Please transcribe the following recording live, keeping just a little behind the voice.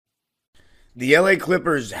The LA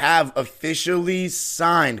Clippers have officially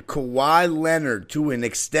signed Kawhi Leonard to an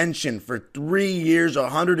extension for 3 years,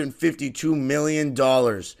 $152 million.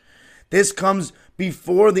 This comes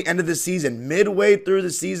before the end of the season. Midway through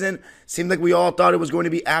the season, seemed like we all thought it was going to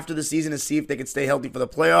be after the season to see if they could stay healthy for the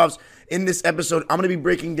playoffs. In this episode, I'm going to be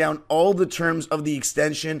breaking down all the terms of the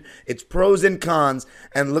extension, its pros and cons,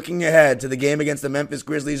 and looking ahead to the game against the Memphis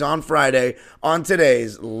Grizzlies on Friday on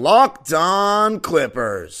today's Locked On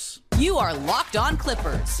Clippers. You are Locked On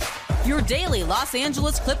Clippers, your daily Los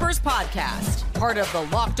Angeles Clippers podcast, part of the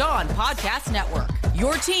Locked On Podcast Network,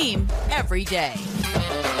 your team every day.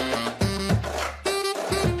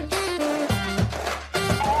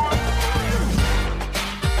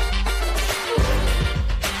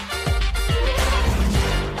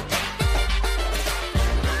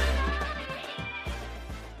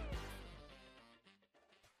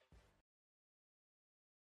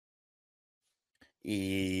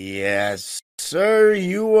 Yes, sir.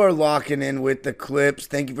 You are locking in with the Clips.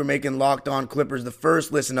 Thank you for making Locked On Clippers the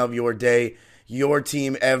first listen of your day, your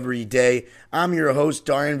team every day. I'm your host,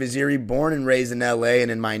 Darian Vaziri, born and raised in LA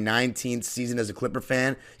and in my 19th season as a Clipper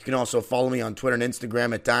fan. You can also follow me on Twitter and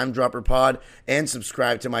Instagram at DimeDropperPod and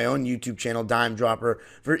subscribe to my own YouTube channel, Dime Dropper,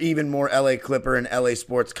 for even more LA Clipper and LA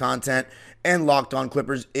sports content. And Locked On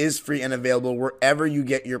Clippers is free and available wherever you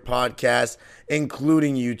get your podcasts,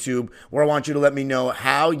 including YouTube, where I want you to let me know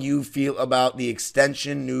how you feel about the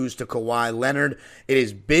extension news to Kawhi Leonard. It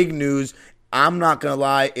is big news. I'm not going to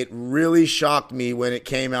lie, it really shocked me when it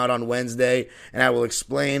came out on Wednesday, and I will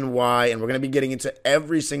explain why. And we're going to be getting into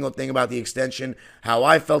every single thing about the extension, how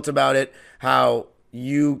I felt about it, how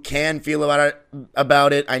you can feel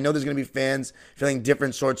about it. I know there's going to be fans feeling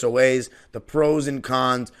different sorts of ways, the pros and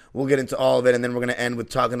cons. We'll get into all of it, and then we're going to end with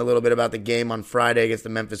talking a little bit about the game on Friday against the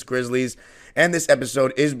Memphis Grizzlies. And this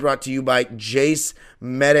episode is brought to you by Jace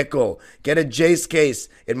Medical. Get a Jace case.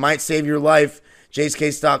 It might save your life.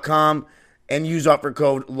 JaceCase.com, and use offer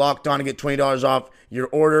code LOCKEDON to get $20 off your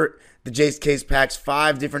order. The Jace case packs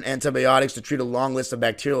 5 different antibiotics to treat a long list of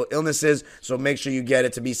bacterial illnesses, so make sure you get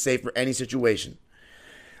it to be safe for any situation.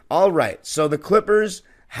 All right, so the Clippers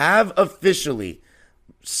have officially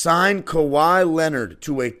signed Kawhi Leonard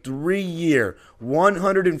to a 3-year,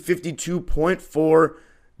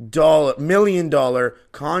 $152.4 million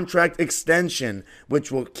contract extension,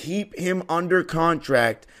 which will keep him under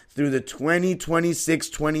contract through the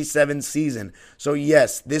 2026-27 season. So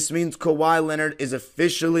yes, this means Kawhi Leonard is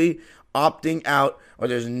officially opting out, or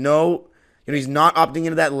there's no, he's not opting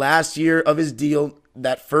into that last year of his deal,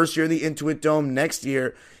 that first year in the Intuit Dome. Next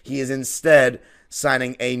year, he is instead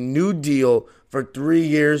signing a new deal for 3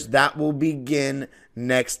 years that will begin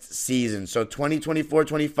next season. So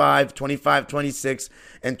 2024-25, 25-26,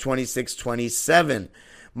 and 26-27.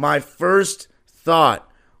 My first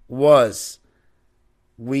thought was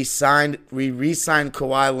we re-signed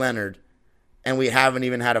Kawhi Leonard, and we haven't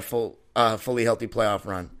even had a fully healthy playoff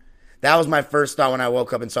run. That was my first thought when I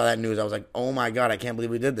woke up and saw that news. I was like, oh my God, I can't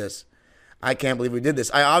believe we did this. I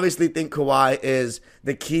obviously think Kawhi is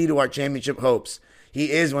the key to our championship hopes.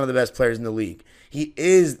 He is one of the best players in the league. He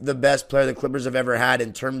is the best player the Clippers have ever had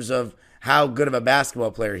in terms of how good of a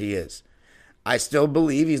basketball player he is. I still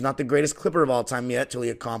believe he's not the greatest Clipper of all time yet till he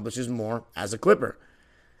accomplishes more as a Clipper.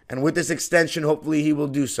 And with this extension, hopefully he will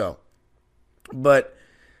do so. But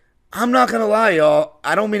I'm not going to lie, y'all.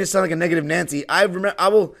 I don't mean to sound like a negative Nancy. I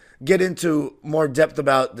will get into more depth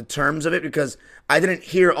about the terms of it because I didn't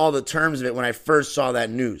hear all the terms of it when I first saw that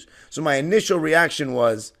news. So my initial reaction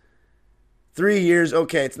was 3 years,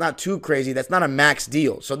 okay, it's not too crazy. That's not a max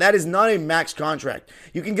deal. So that is not a max contract.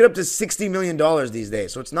 You can get up to $60 million these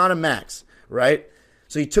days, so it's not a max, right?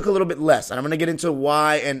 So he took a little bit less. And I'm going to get into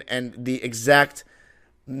why and the exact,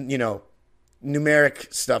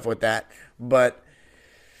 numeric stuff with that. But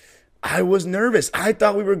I was nervous. I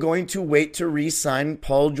thought we were going to wait to re-sign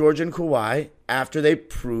Paul George and Kawhi after they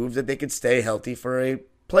proved that they could stay healthy for a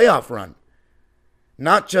playoff run.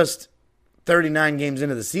 Not just 39 games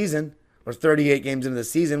into the season or 38 games into the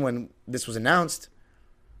season when this was announced.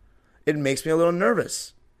 It makes me a little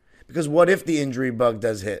nervous because what if the injury bug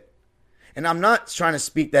does hit? And I'm not trying to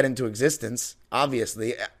speak that into existence,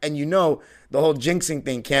 obviously. And the whole jinxing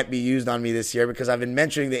thing can't be used on me this year because I've been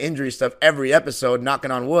mentioning the injury stuff every episode, knocking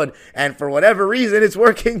on wood. And for whatever reason, it's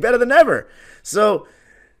working better than ever. So,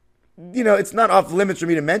 it's not off limits for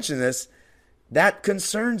me to mention this. That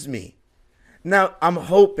concerns me. Now, I'm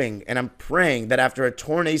hoping and I'm praying that after a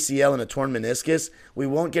torn ACL and a torn meniscus, we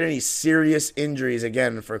won't get any serious injuries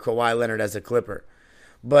again for Kawhi Leonard as a Clipper.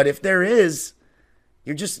 But if there is,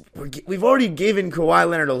 we've already given Kawhi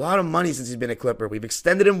Leonard a lot of money since he's been a Clipper. We've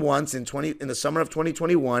extended him once in the summer of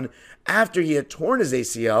 2021 after he had torn his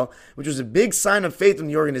ACL, which was a big sign of faith in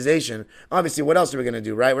the organization. Obviously, what else are we going to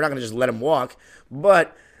do, right? We're not going to just let him walk,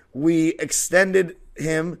 but we extended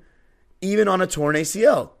him even on a torn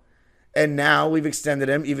ACL. And now we've extended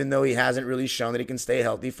him even though he hasn't really shown that he can stay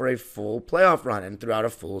healthy for a full playoff run and throughout a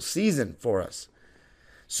full season for us.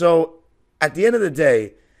 So at the end of the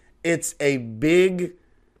day, it's a big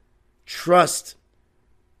trust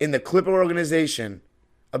in the Clipper organization,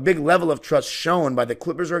 a big level of trust shown by the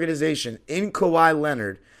Clippers organization in Kawhi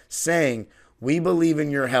Leonard saying, we believe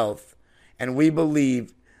in your health and we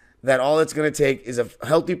believe that all it's going to take is a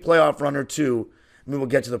healthy playoff run or two and we will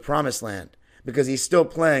get to the promised land, because he's still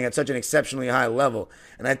playing at such an exceptionally high level.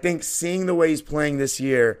 And I think seeing the way he's playing this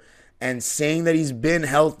year and saying that he's been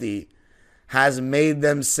healthy has made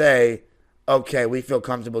them say, okay, we feel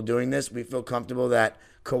comfortable doing this. We feel comfortable that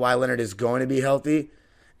Kawhi Leonard is going to be healthy,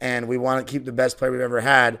 and we want to keep the best player we've ever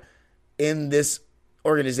had in this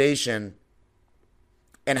organization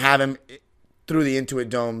and have him through the Intuit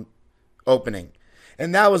Dome opening.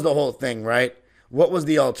 And that was the whole thing, right? What was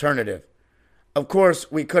the alternative? Of course,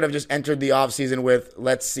 we could have just entered the offseason with,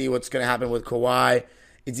 let's see what's going to happen with Kawhi.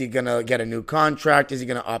 Is he going to get a new contract? Is he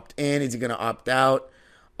going to opt in? Is he going to opt out?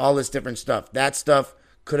 All this different stuff. That stuff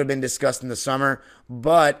could have been discussed in the summer,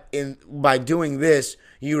 but by doing this,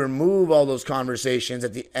 you remove all those conversations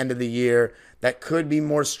at the end of the year that could be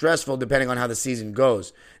more stressful depending on how the season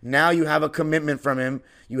goes. Now you have a commitment from him.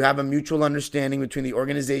 You have a mutual understanding between the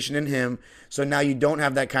organization and him, so now you don't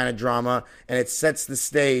have that kind of drama, and it sets the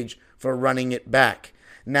stage for running it back.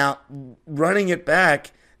 Now, running it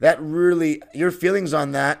back, that really, your feelings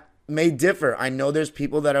on that may differ. I know there's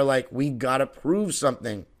people that are like, we got to prove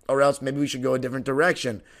something, or else maybe we should go a different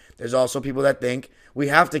direction. There's also people that think we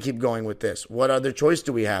have to keep going with this. What other choice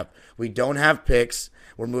do we have? We don't have picks.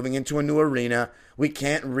 We're moving into a new arena. We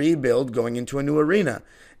can't rebuild going into a new arena.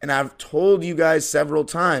 And I've told you guys several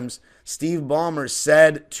times, Steve Ballmer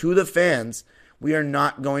said to the fans, we are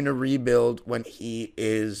not going to rebuild when he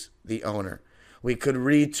is the owner. We could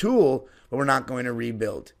retool, but we're not going to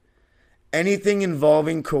rebuild. Anything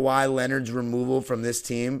involving Kawhi Leonard's removal from this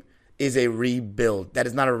team is a rebuild. That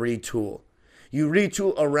is not a retool. You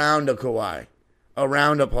retool around a Kawhi,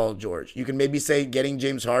 around a Paul George. You can maybe say getting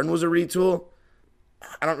James Harden was a retool.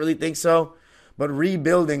 I don't really think so. But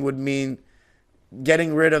rebuilding would mean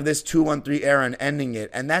getting rid of this 2-1-3 era and ending it.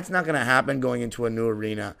 And that's not going to happen going into a new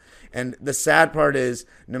arena. And the sad part is,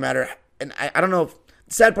 no matter, and I don't know if,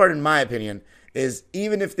 the sad part in my opinion is,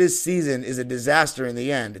 even if this season is a disaster in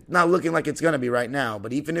the end, it's not looking like it's going to be right now,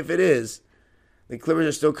 but even if it is, the Clippers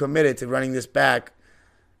are still committed to running this back,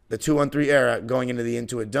 the 2-1-3 era, going into the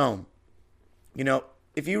Intuit Dome. You know,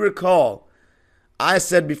 if you recall, I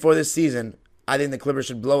said before this season, I think the Clippers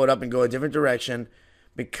should blow it up and go a different direction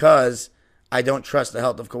because I don't trust the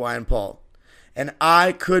health of Kawhi and Paul. And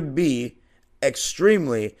I could be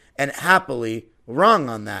extremely and happily wrong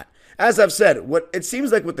on that. As I've said, what it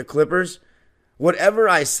seems like with the Clippers, whatever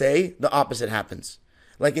I say, the opposite happens.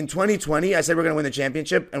 Like in 2020, I said we're going to win the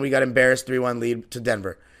championship, and we got embarrassed 3-1 lead to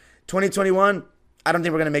Denver. 2021, I don't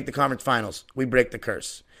think we're going to make the conference finals. We break the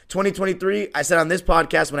curse. 2023, I said on this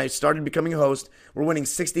podcast when I started becoming a host, we're winning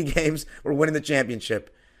 60 games, we're winning the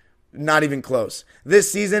championship. Not even close.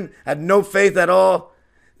 This season, I had no faith at all.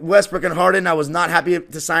 Westbrook and Harden, I was not happy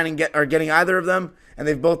to sign and getting either of them, and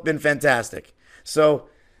they've both been fantastic. So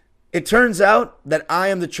it turns out that I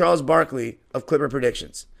am the Charles Barkley of Clipper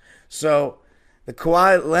predictions. So the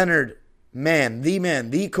Kawhi Leonard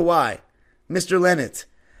the Kawhi, Mr. Leonard,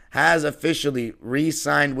 has officially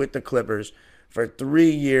re-signed with the Clippers for 3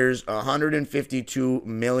 years, $152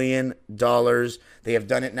 million. They have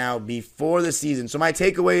done it now before the season. So my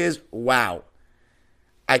takeaway is, wow.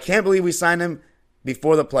 I can't believe we signed him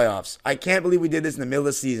before the playoffs. I can't believe we did this in the middle of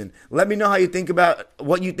the season. Let me know what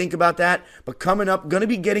you think about that. But coming up, going to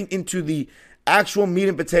be getting into the actual meat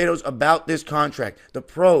and potatoes about this contract, the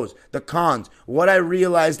pros, the cons, what I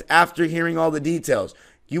realized after hearing all the details.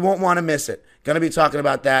 You won't want to miss it. Going to be talking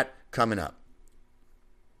about that coming up.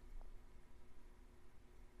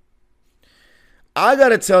 I got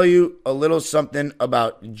to tell you a little something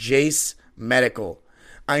about Jace Medical.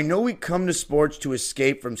 I know we come to sports to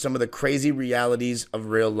escape from some of the crazy realities of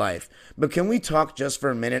real life, but can we talk just for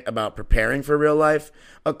a minute about preparing for real life?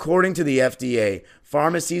 According to the FDA,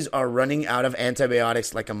 pharmacies are running out of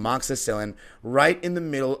antibiotics like amoxicillin right in the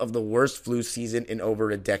middle of the worst flu season in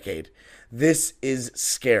over a decade. This is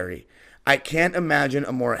scary. I can't imagine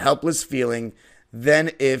a more helpless feeling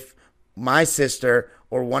than if my sister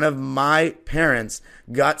or one of my parents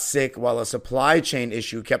got sick while a supply chain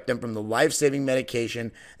issue kept them from the life-saving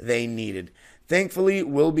medication they needed. Thankfully,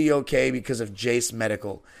 we'll be okay because of Jace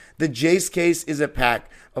Medical. The Jace case is a pack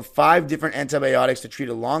of 5 different antibiotics to treat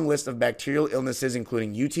a long list of bacterial illnesses,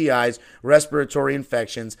 including UTIs, respiratory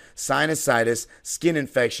infections, sinusitis, skin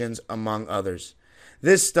infections, among others.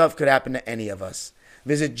 This stuff could happen to any of us.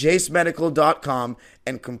 Visit jacemedical.com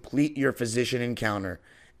and complete your physician encounter.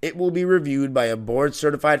 It will be reviewed by a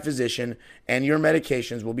board-certified physician, and your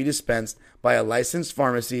medications will be dispensed by a licensed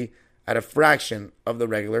pharmacy at a fraction of the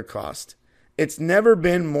regular cost. It's never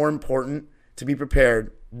been more important to be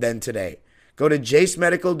prepared than today. Go to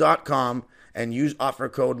jacemedical.com and use offer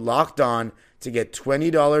code LOCKEDON to get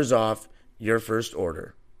 $20 off your first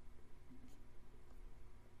order.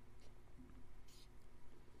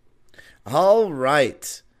 All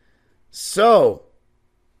right. So,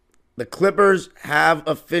 the Clippers have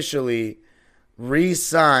officially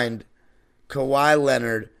re-signed Kawhi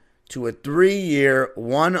Leonard to a 3-year,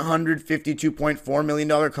 $152.4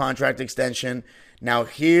 million contract extension. Now,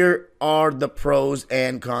 here are the pros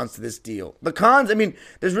and cons to this deal. The cons, I mean,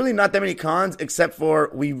 there's really not that many cons except for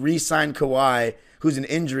we re-signed Kawhi, who's an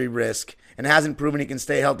injury risk and hasn't proven he can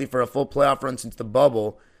stay healthy for a full playoff run since the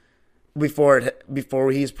bubble before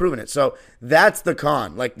he's proven it. So that's the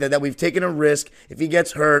con, like that we've taken a risk. If he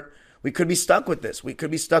gets hurt, we could be stuck with this. We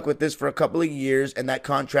could be stuck with this for a couple of years, and that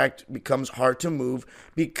contract becomes hard to move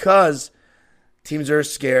because teams are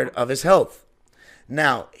scared of his health.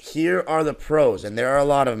 Now, here are the pros, and there are a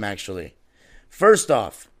lot of them, actually. First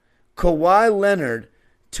off, Kawhi Leonard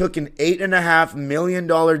took an $8.5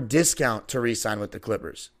 million discount to re-sign with the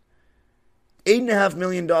Clippers. $8.5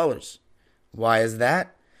 million. Why is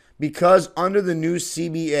that? Because under the new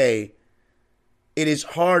CBA, it is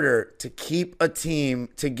harder to keep a team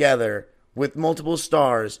together with multiple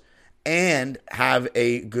stars and have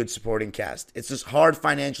a good supporting cast. It's just hard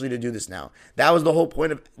financially to do this now. That was the whole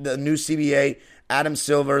point of the new CBA. Adam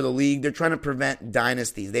Silver, the league, they're trying to prevent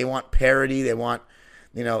dynasties. They want parity. They want,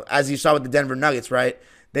 as you saw with the Denver Nuggets, right?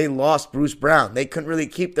 They lost Bruce Brown. They couldn't really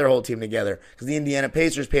keep their whole team together because the Indiana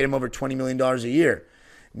Pacers paid him over $20 million a year.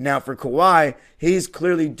 Now for Kawhi, he's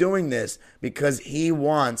clearly doing this because he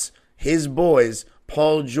wants his boys,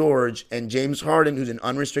 Paul George and James Harden, who's an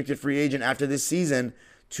unrestricted free agent after this season,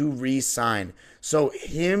 to re-sign. So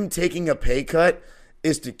him taking a pay cut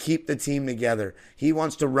is to keep the team together. He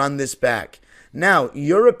wants to run this back. Now,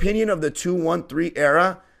 your opinion of the 2-1-3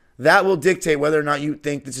 era, that will dictate whether or not you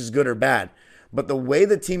think this is good or bad. But the way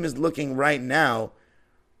the team is looking right now,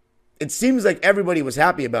 it seems like everybody was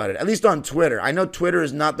happy about it, at least on Twitter. I know Twitter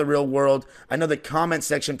is not the real world. I know the comment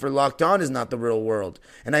section for Locked On is not the real world.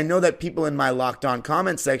 And I know that people in my Locked On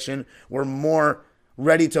comment section were more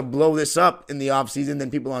ready to blow this up in the offseason than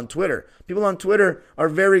people on Twitter. People on Twitter are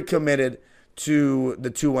very committed to the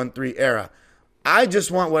 2-1-3 era. I just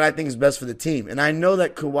want what I think is best for the team. And I know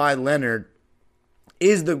that Kawhi Leonard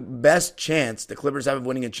is the best chance the Clippers have of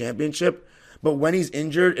winning a championship. But when he's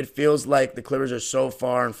injured, it feels like the Clippers are so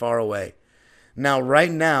far and far away. Now,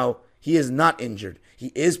 right now, he is not injured.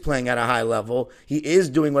 He is playing at a high level. He is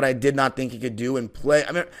doing what I did not think he could do and play.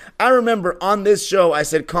 I mean, I remember on this show, I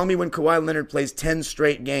said, call me when Kawhi Leonard plays 10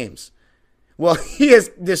 straight games. Well, he has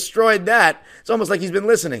destroyed that. It's almost like he's been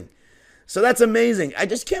listening. So that's amazing. I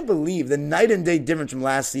just can't believe the night and day difference from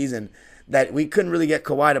last season that we couldn't really get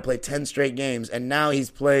Kawhi to play 10 straight games, and now he's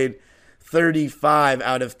played 35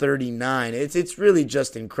 out of 39. It's really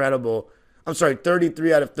just incredible. I'm sorry,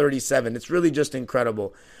 33 out of 37. It's really just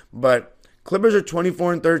incredible. But Clippers are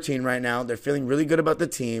 24-13 right now. They're feeling really good about the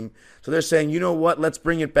team. So they're saying, you know what, let's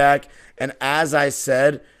bring it back. And as I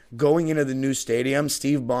said, going into the new stadium,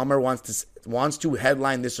 Steve Ballmer wants to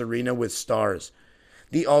headline this arena with stars.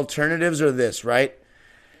 The alternatives are this, right?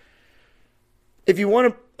 If you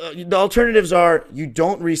want to, the alternatives are you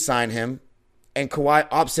don't re-sign him, and Kawhi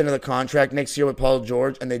opts into the contract next year with Paul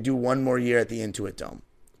George, and they do one more year at the Intuit Dome,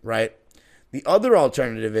 right? The other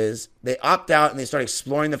alternative is they opt out and they start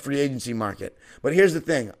exploring the free agency market. But here's the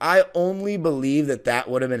thing. I only believe that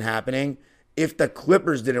would have been happening if the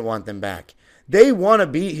Clippers didn't want them back. They want to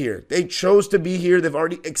be here. They chose to be here. They've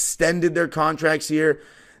already extended their contracts here.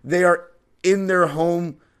 They are in their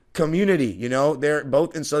home community, they're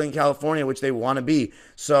both in Southern California, which they want to be.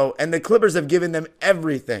 So, and the Clippers have given them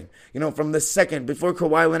everything, from the second, before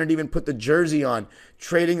Kawhi Leonard even put the jersey on,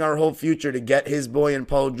 trading our whole future to get his boy in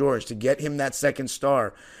Paul George, to get him that second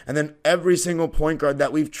star. And then every single point guard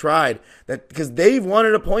that we've tried, that because they've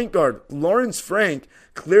wanted a point guard. Lawrence Frank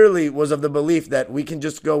clearly was of the belief that we can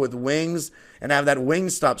just go with wings and have that wing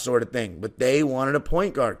stop sort of thing. But they wanted a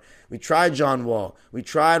point guard. We tried John Wall. We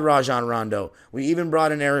tried Rajon Rondo. We even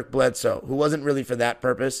brought in Eric Bledsoe, who wasn't really for that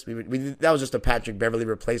purpose. That was just a Patrick Beverley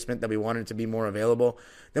replacement that we wanted to be more available.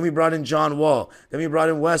 Then we brought in John Wall. Then we brought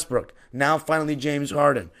in Westbrook. Now finally James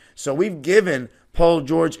Harden. So we've given Paul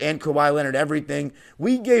George and Kawhi Leonard everything.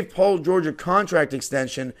 We gave Paul George a contract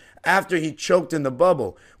extension after he choked in the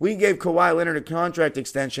bubble. We gave Kawhi Leonard a contract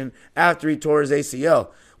extension after he tore his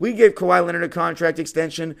ACL. We gave Kawhi Leonard a contract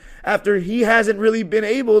extension after he hasn't really been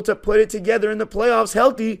able to put it together in the playoffs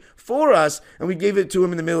healthy for us, and we gave it to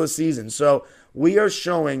him in the middle of the season. So we are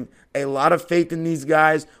showing a lot of faith in these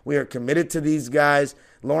guys. We are committed to these guys.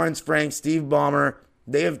 Lawrence Frank, Steve Ballmer,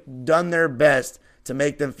 they have done their best to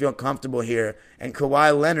make them feel comfortable here. And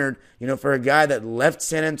Kawhi Leonard, for a guy that left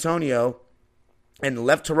San Antonio and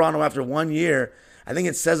left Toronto after 1 year, I think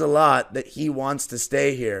it says a lot that he wants to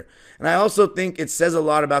stay here. And I also think it says a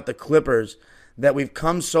lot about the Clippers that we've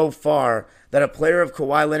come so far that a player of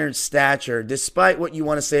Kawhi Leonard's stature, despite what you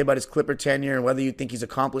want to say about his Clipper tenure and whether you think he's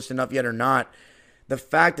accomplished enough yet or not, the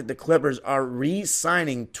fact that the Clippers are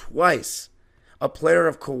re-signing twice a player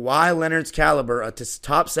of Kawhi Leonard's caliber, a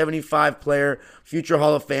top 75 player, future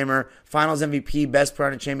Hall of Famer, Finals MVP, best player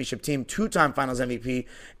on a championship team, two-time Finals MVP,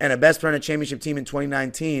 and a best player on a championship team in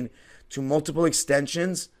 2019, to multiple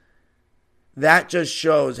extensions, that just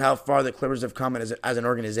shows how far the Clippers have come as an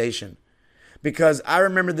organization. Because I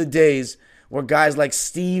remember the days where guys like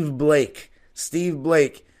Steve Blake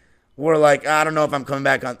were like, I don't know if I'm coming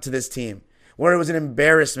back to this team, where it was an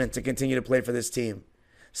embarrassment to continue to play for this team.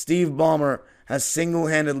 Steve Ballmer has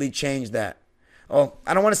single-handedly changed that. Oh,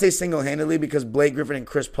 I don't want to say single-handedly because Blake Griffin and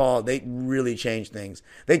Chris Paul, they really changed things.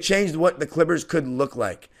 They changed what the Clippers could look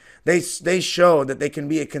like. They showed that they can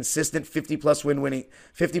be a consistent 50-plus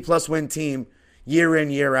win team year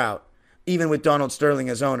in, year out, even with Donald Sterling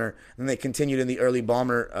as owner, and they continued in the early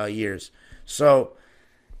Ballmer years. So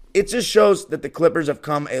it just shows that the Clippers have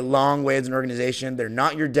come a long way as an organization. They're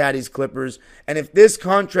not your daddy's Clippers. And if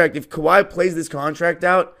Kawhi plays this contract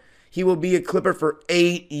out, he will be a Clipper for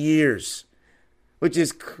 8 years, which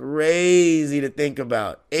is crazy to think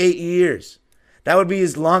about. 8 years. That would be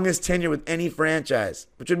his longest tenure with any franchise,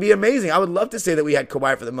 which would be amazing. I would love to say that we had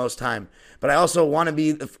Kawhi for the most time, but I also want to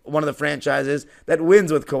be one of the franchises that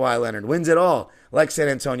wins with Kawhi Leonard, wins it all, like San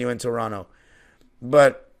Antonio and Toronto.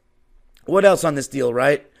 But what else on this deal,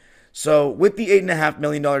 right? So with the $8.5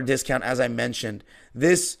 million discount, as I mentioned,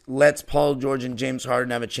 this lets Paul George and James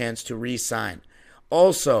Harden have a chance to re-sign.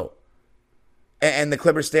 Also, and the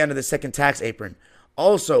Clippers stay under the second tax apron.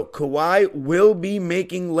 Also, Kawhi will be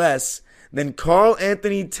making less than Karl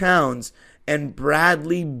Anthony Towns and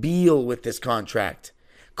Bradley Beal with this contract.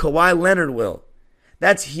 Kawhi Leonard will.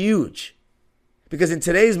 That's huge. Because in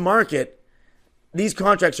today's market, these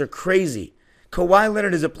contracts are crazy. Kawhi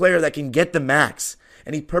Leonard is a player that can get the max,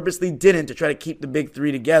 and he purposely didn't to try to keep the big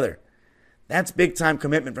three together. That's big-time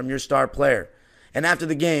commitment from your star player. And after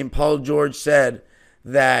the game, Paul George said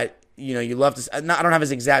that, you love to, I don't have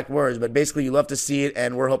his exact words, but basically you love to see it,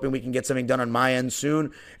 and we're hoping we can get something done on my end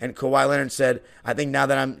soon. And Kawhi Leonard said, I think now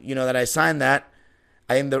that that I signed that,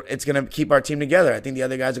 I think it's going to keep our team together. I think the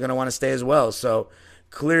other guys are going to want to stay as well. So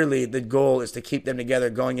clearly the goal is to keep them together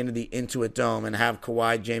going into the Intuit Dome and have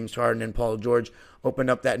Kawhi, James Harden, and Paul George open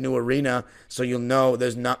up that new arena, so you'll know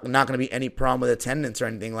there's not going to be any problem with attendance or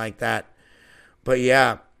anything like that. But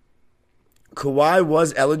yeah, Kawhi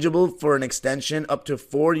was eligible for an extension up to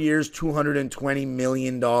 4 years, $220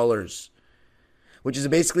 million, which is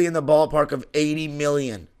basically in the ballpark of $80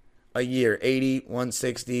 million a year. 80,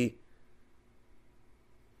 160.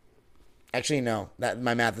 Actually, no,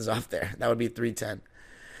 my math is off there. That would be 310.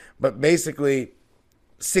 But basically,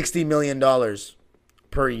 $60 million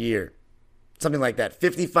per year. Something like that.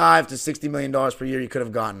 $55 to $60 million per year you could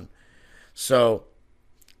have gotten. So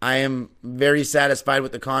I am very satisfied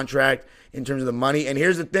with the contract in terms of the money. And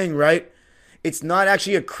here's the thing, right? It's not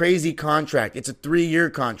actually a crazy contract. It's a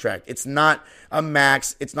 3-year contract. It's not a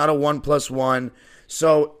max. It's not a 1+1.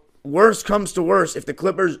 So worst comes to worst, if the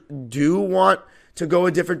Clippers do want to go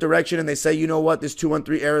a different direction and they say, you know what, this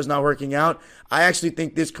 2-1-3 era is not working out, I actually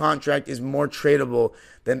think this contract is more tradable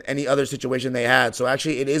than any other situation they had. So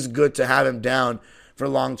actually it is good to have him down for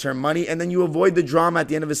long-term money, and then you avoid the drama at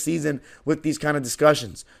the end of a season with these kind of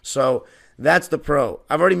discussions. So that's the pro.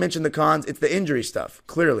 I've already mentioned the cons. It's the injury stuff,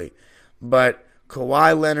 clearly. But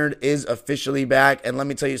Kawhi Leonard is officially back, and let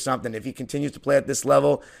me tell you something. If he continues to play at this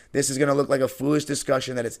level, this is going to look like a foolish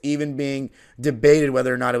discussion that it's even being debated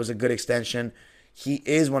whether or not it was a good extension. He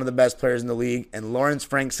is one of the best players in the league, and Lawrence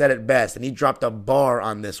Frank said it best, and he dropped a bar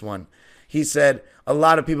on this one. he said, a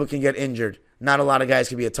lot of people can get injured. Not a lot of guys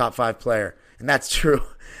can be a top 5 player. And that's true.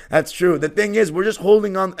 That's true. The thing is, we're just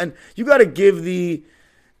holding on. And you got to give the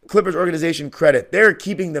Clippers organization credit. They're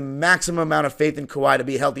keeping the maximum amount of faith in Kawhi to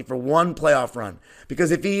be healthy for one playoff run.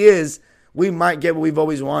 Because if he is, we might get what we've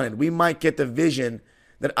always wanted. We might get the vision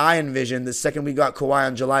that I envisioned the second we got Kawhi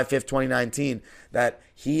on July 5th, 2019, that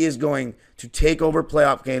he is going to take over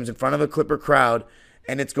playoff games in front of a Clipper crowd,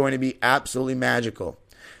 and it's going to be absolutely magical.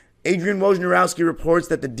 Adrian Wojnarowski reports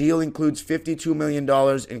that the deal includes $52 million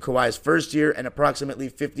in Kawhi's first year and approximately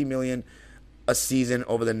 $50 million a season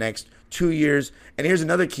over the next 2 years. And here's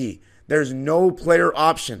another key. There's no player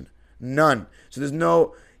option. None. So there's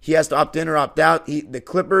no, he has to opt in or opt out. The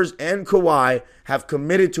Clippers and Kawhi have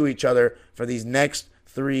committed to each other for these next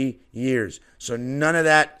 3 years. So none of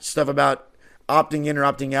that stuff about opting in or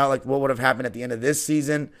opting out like what would have happened at the end of this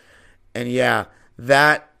season. And yeah,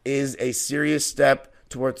 that is a serious step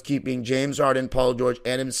towards keeping James Harden, Paul George,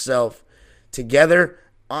 and himself together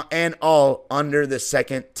and all under the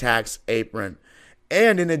second tax apron.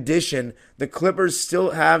 And in addition, the Clippers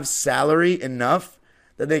still have salary enough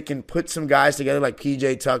that they can put some guys together like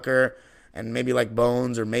PJ Tucker and maybe like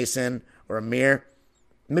Bones or Mason or Amir.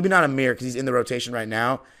 Maybe not Amir because he's in the rotation right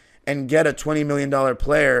now, and get a $20 million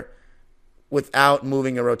player without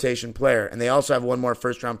moving a rotation player. And they also have one more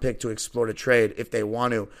first-round pick to explore to trade if they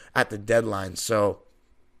want to at the deadline. So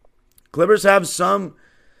Clippers have some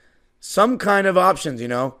kind of options,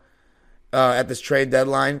 at this trade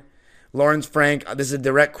deadline. Lawrence Frank, this is a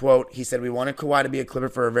direct quote. He said, we wanted Kawhi to be a Clipper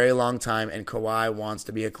for a very long time, and Kawhi wants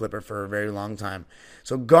to be a Clipper for a very long time.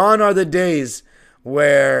 So gone are the days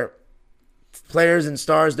where players and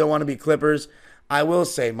stars don't want to be Clippers. I will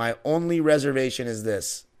say my only reservation is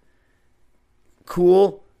this.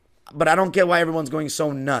 Cool, but I don't get why everyone's going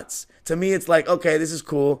so nuts. To me, it's like, okay, this is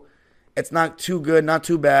cool. It's not too good, not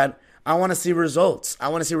too bad. I want to see results. I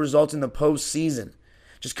want to see results in the postseason.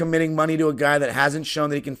 Just committing money to a guy that hasn't shown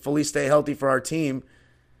that he can fully stay healthy for our team.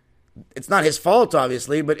 It's not his fault,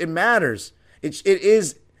 obviously, but it matters. It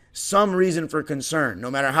is some reason for concern,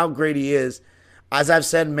 no matter how great he is. As I've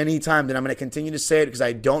said many times, and I'm going to continue to say it because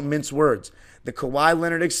I don't mince words, the Kawhi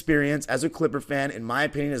Leonard experience as a Clipper fan, in my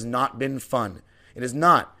opinion, has not been fun. It is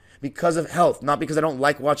not. Because of health, not because I don't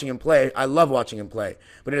like watching him play. I love watching him play,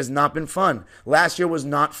 but it has not been fun. Last year was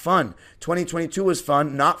not fun. 2022 was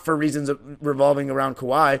fun, not for reasons revolving around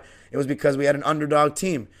Kawhi. It was because we had an underdog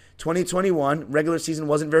team. 2021, regular season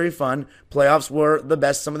wasn't very fun. Playoffs were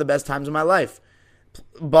some of the best times of my life.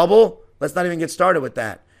 Bubble, let's not even get started with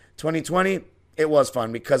that. 2020, it was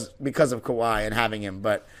fun because of Kawhi and having him,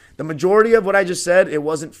 but the majority of what I just said, it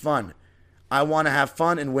wasn't fun. I want to have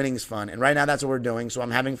fun, and winning's fun. And right now, that's what we're doing. So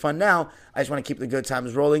I'm having fun now. I just want to keep the good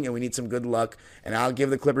times rolling, and we need some good luck. And I'll give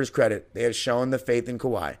the Clippers credit. They have shown the faith in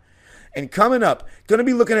Kawhi. And coming up, going to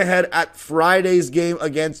be looking ahead at Friday's game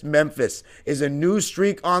against Memphis. Is a new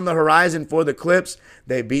streak on the horizon for the Clips.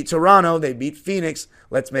 They beat Toronto. They beat Phoenix.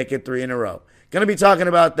 Let's make it 3 in a row. Going to be talking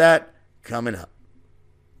about that coming up.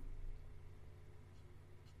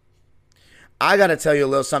 I got to tell you a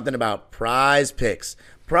little something about Prize Picks.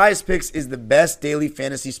 Prize Picks is the best daily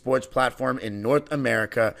fantasy sports platform in North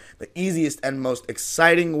America, the easiest and most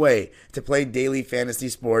exciting way to play daily fantasy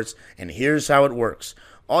sports, and here's how it works.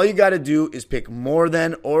 All you got to do is pick more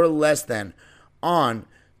than or less than on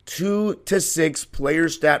 2 to 6 player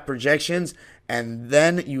stat projections, and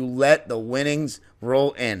then you let the winnings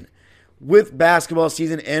roll in. With basketball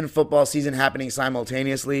season and football season happening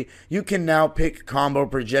simultaneously, you can now pick combo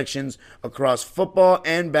projections across football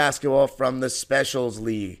and basketball from the Specials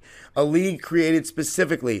League, a league created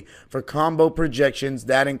specifically for combo projections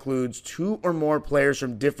that includes 2 or more players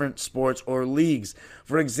from different sports or leagues.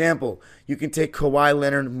 For example, you can take Kawhi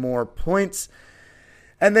Leonard more points,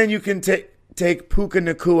 and then you can take Puka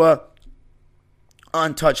Nacua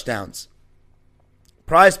on touchdowns.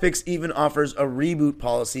 Prize Picks even offers a reboot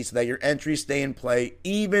policy so that your entries stay in play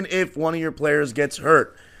even if one of your players gets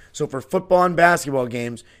hurt. So for football and basketball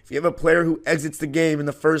games, if you have a player who exits the game in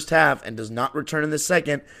the first half and does not return in the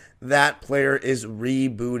second, that player is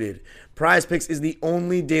rebooted. Prize Picks is the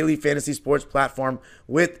only daily fantasy sports platform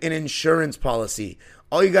with an insurance policy.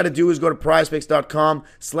 All you got to do is go to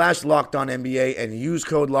prizepicks.com/LockedOnNBA and use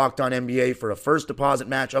code LockedOnNBA for a first deposit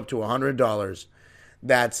match up to $100.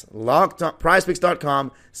 That's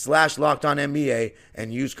prizepicks.com/LockedOnNBA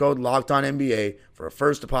and use code LockedOnNBA for a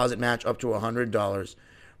first deposit match up to $100.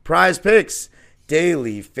 Prize Picks,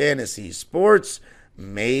 daily fantasy sports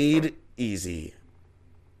made easy.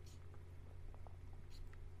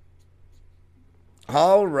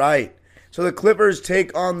 All right. So the Clippers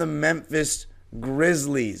take on the Memphis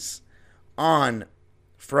Grizzlies on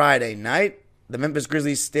Friday night. The Memphis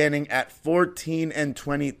Grizzlies standing at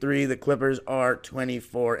 14-23. The Clippers are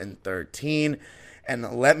 24-13.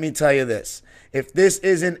 And let me tell you this. If this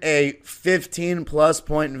isn't a 15-plus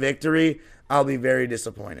point victory, I'll be very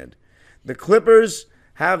disappointed. The Clippers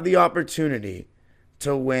have the opportunity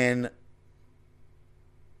to win,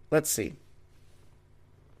 let's see,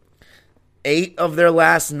 8 of their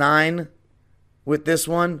last 9 with this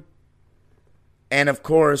one. And, of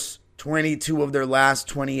course, 22 of their last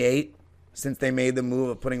 28 since they made the move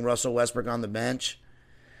of putting Russell Westbrook on the bench.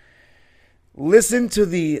 Listen to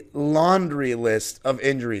the laundry list of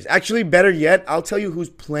injuries. Actually, better yet, I'll tell you who's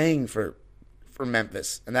playing for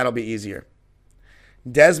Memphis, and that'll be easier.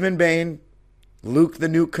 Desmond Bane, Luke the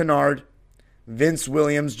Nuke Kennard, Vince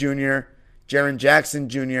Williams Jr., Jaren Jackson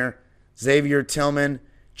Jr., Xavier Tillman,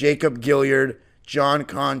 Jacob Gilyard, John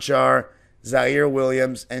Conchar, Zaire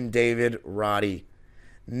Williams, and David Roddy.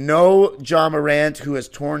 No Ja Morant, who has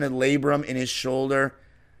torn a labrum in his shoulder,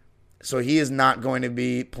 so he is not going to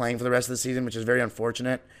be playing for the rest of the season, which is very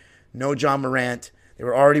unfortunate. No Ja Morant. They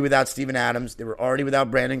were already without Steven Adams. They were already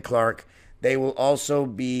without Brandon Clark. They will also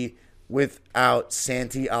be without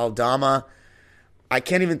Santi Aldama. I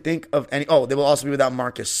can't even think of any. Oh, they will also be without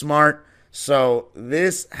Marcus Smart. So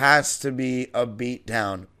this has to be a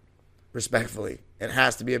beatdown, respectfully. It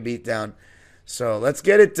has to be a beatdown. So let's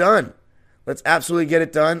get it done. Let's absolutely get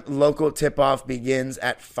it done. Local tip-off begins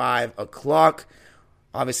at 5 o'clock.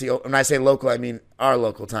 Obviously, when I say local, I mean our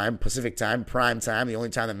local time, Pacific time, prime time, the only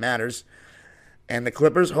time that matters. And the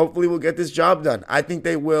Clippers hopefully will get this job done. I think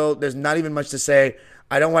they will. There's not even much to say.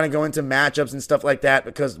 I don't want to go into matchups and stuff like that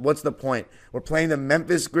because what's the point? We're playing the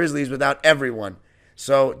Memphis Grizzlies without everyone.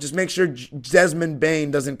 So just make sure Desmond Bane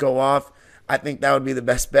doesn't go off. I think that would be the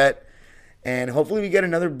best bet. And hopefully we get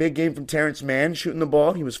another big game from Terrence Mann shooting the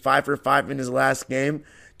ball. He was 5 for 5 in his last game.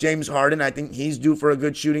 James Harden, I think he's due for a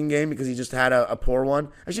good shooting game because he just had a poor one.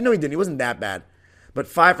 Actually, no, he didn't. He wasn't that bad. But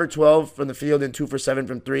 5 for 12 from the field and 2 for 7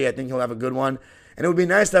 from 3. I think he'll have a good one. And it would be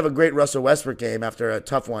nice to have a great Russell Westbrook game after a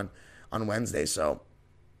tough one on Wednesday. So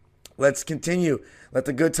let's continue. Let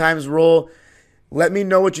the good times roll. Let me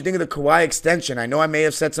know what you think of the Kawhi extension. I know I may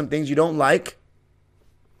have said some things you don't like.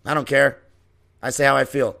 I don't care. I say how I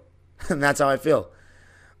feel. And that's how I feel.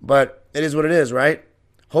 But it is what it is, right?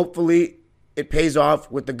 Hopefully it pays off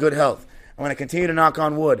with the good health. I'm going to continue to knock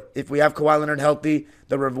on wood. If we have Kawhi Leonard healthy,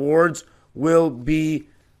 the rewards will be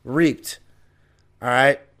reaped. All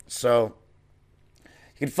right? So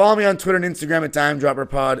you can follow me on Twitter and Instagram at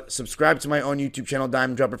DimeDropperPod. Subscribe to my own YouTube channel,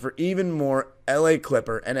 Dime Dropper, for even more LA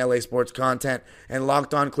Clipper and LA sports content. And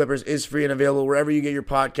Locked On Clippers is free and available wherever you get your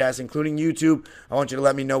podcasts, including YouTube. I want you to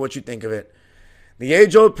let me know what you think of it. The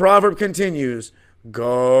age-old proverb continues,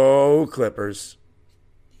 go Clippers.